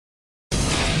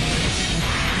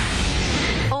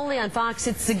on Fox,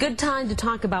 it's a good time to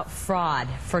talk about fraud.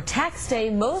 For tax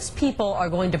day, most people are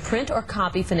going to print or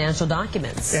copy financial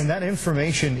documents. And that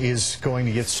information is going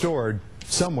to get stored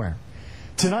somewhere.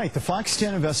 Tonight, the Fox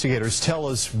 10 investigators tell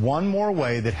us one more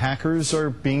way that hackers are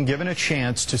being given a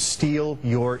chance to steal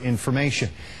your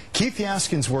information. Keith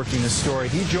Yaskin's working this story.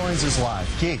 He joins us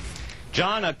live. Keith.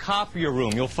 John, a copier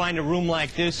room. You'll find a room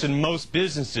like this in most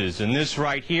businesses. And this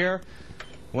right here,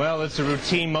 well, it's a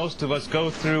routine most of us go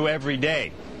through every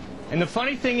day. And the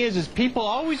funny thing is people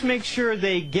always make sure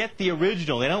they get the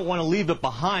original. They don't want to leave it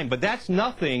behind, but that's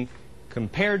nothing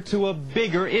compared to a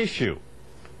bigger issue.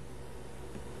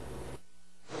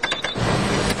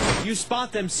 You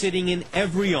spot them sitting in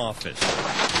every office.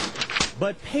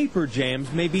 But paper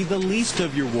jams may be the least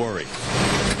of your worries.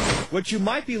 What you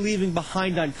might be leaving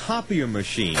behind on copier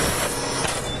machines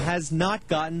has not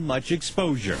gotten much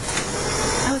exposure.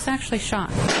 I was actually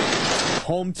shocked.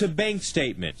 Home to bank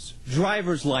statements,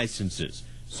 driver's licenses,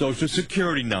 social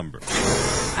security numbers.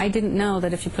 I didn't know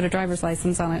that if you put a driver's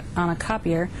license on a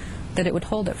copier, that it would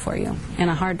hold it for you in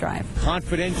a hard drive.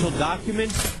 Confidential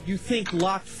documents, you think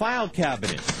locked file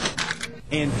cabinets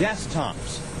and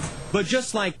desktops. But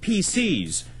just like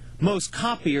PCs, most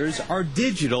copiers are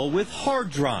digital with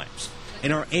hard drives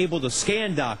and are able to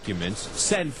scan documents,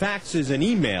 send faxes and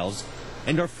emails,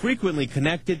 and are frequently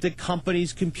connected to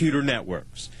companies' computer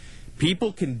networks.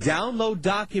 People can download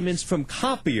documents from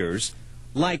copiers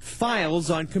like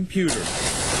files on computers.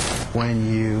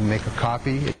 When you make a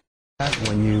copy,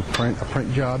 when you print a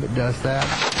print job, it does that.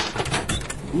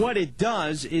 What it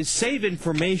does is save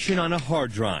information on a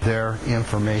hard drive. Their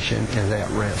information is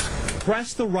at risk.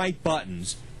 Press the right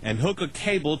buttons and hook a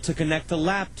cable to connect the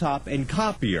laptop and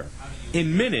copier.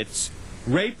 In minutes,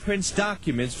 Ray prints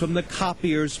documents from the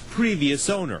copier's previous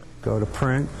owner. Go to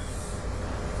print,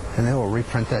 and they will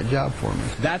reprint that job for me.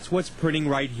 That's what's printing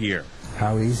right here.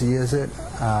 How easy is it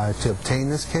to obtain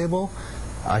this cable?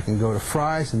 I can go to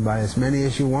Fry's and buy as many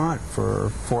as you want for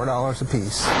 $4 a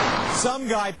piece. Some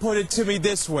guy put it to me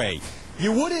this way.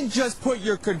 You wouldn't just put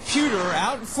your computer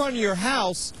out in front of your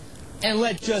house and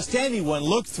let just anyone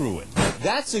look through it.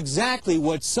 That's exactly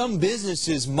what some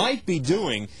businesses might be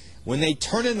doing when they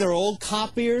turn in their old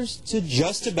copiers to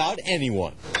just about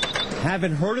anyone.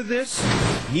 Haven't heard of this?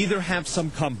 Neither have some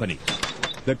companies.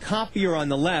 The copier on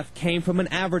the left came from an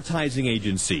advertising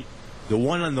agency. The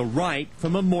one on the right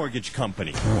from a mortgage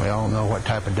company. We all know what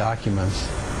type of documents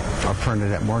are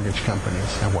printed at mortgage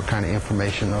companies and what kind of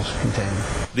information those contain.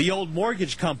 The old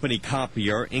mortgage company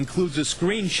copier includes a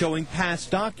screen showing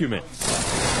past documents.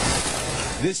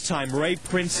 This time Ray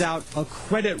prints out a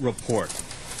credit report.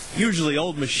 Usually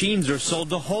old machines are sold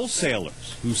to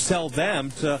wholesalers who sell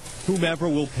them to whomever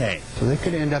will pay. So they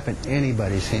could end up in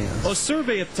anybody's hands. A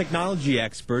survey of technology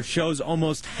experts shows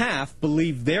almost half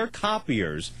believe their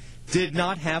copiers did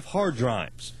not have hard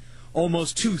drives.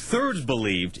 Almost 2/3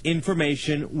 believed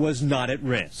information was not at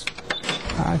risk.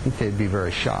 I think they'd be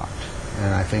very shocked,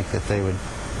 and I think that they would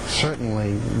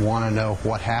certainly want to know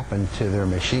what happened to their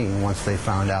machine once they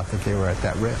found out that they were at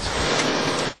that risk.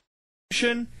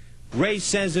 Ray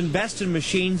says invest in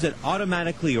machines that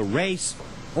automatically erase,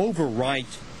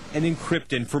 overwrite, and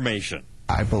encrypt information.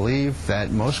 I believe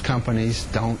that most companies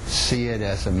don't see it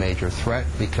as a major threat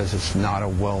because it's not a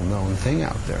well-known thing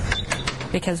out there.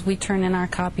 Because we turn in our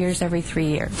copiers every 3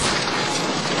 years.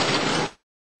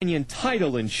 Canyon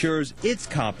Title ensures its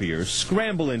copiers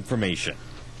scramble information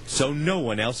so no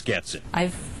one else gets it.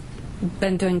 I've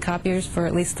been doing copiers for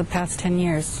at least the past 10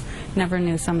 years. Never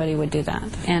knew somebody would do that.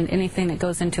 And anything that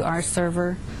goes into our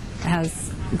server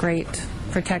has great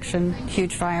protection,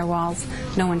 huge firewalls.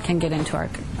 No one can get into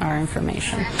our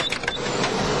information.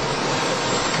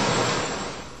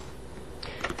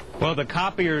 Well, the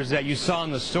copiers that you saw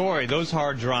in the story, those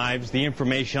hard drives, the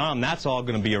information on them, that's all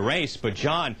going to be erased. But,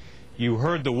 John, you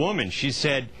heard the woman. She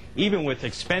said even with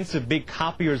expensive big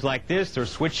copiers like this, they're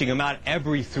switching them out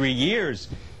every 3 years.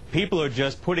 People are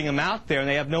just putting them out there, and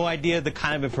they have no idea the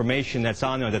kind of information that's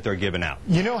on there that they're giving out.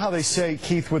 You know how they say,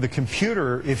 Keith, with a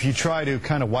computer, if you try to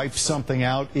kind of wipe something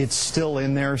out, it's still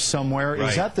in there somewhere. Right.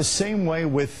 Is that the same way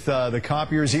with the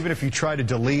copiers? Even if you try to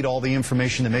delete all the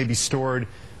information that may be stored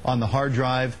on the hard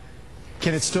drive,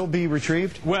 can it still be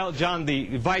retrieved? Well, John,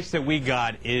 the advice that we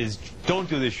got is don't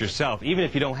do this yourself. Even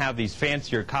if you don't have these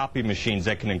fancier copy machines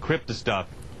that can encrypt the stuff.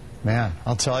 Man,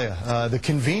 I'll tell you, the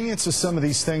convenience of some of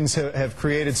these things have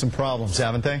created some problems,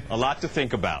 haven't they? A lot to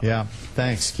think about. Yeah,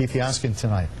 thanks. Keith Yaskin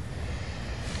tonight.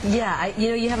 Yeah,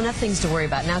 you have enough things to worry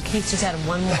about. Now Keith just added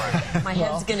one more. My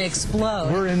head's going to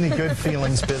explode. We're in the good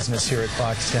feelings business here at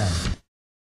Fox 10.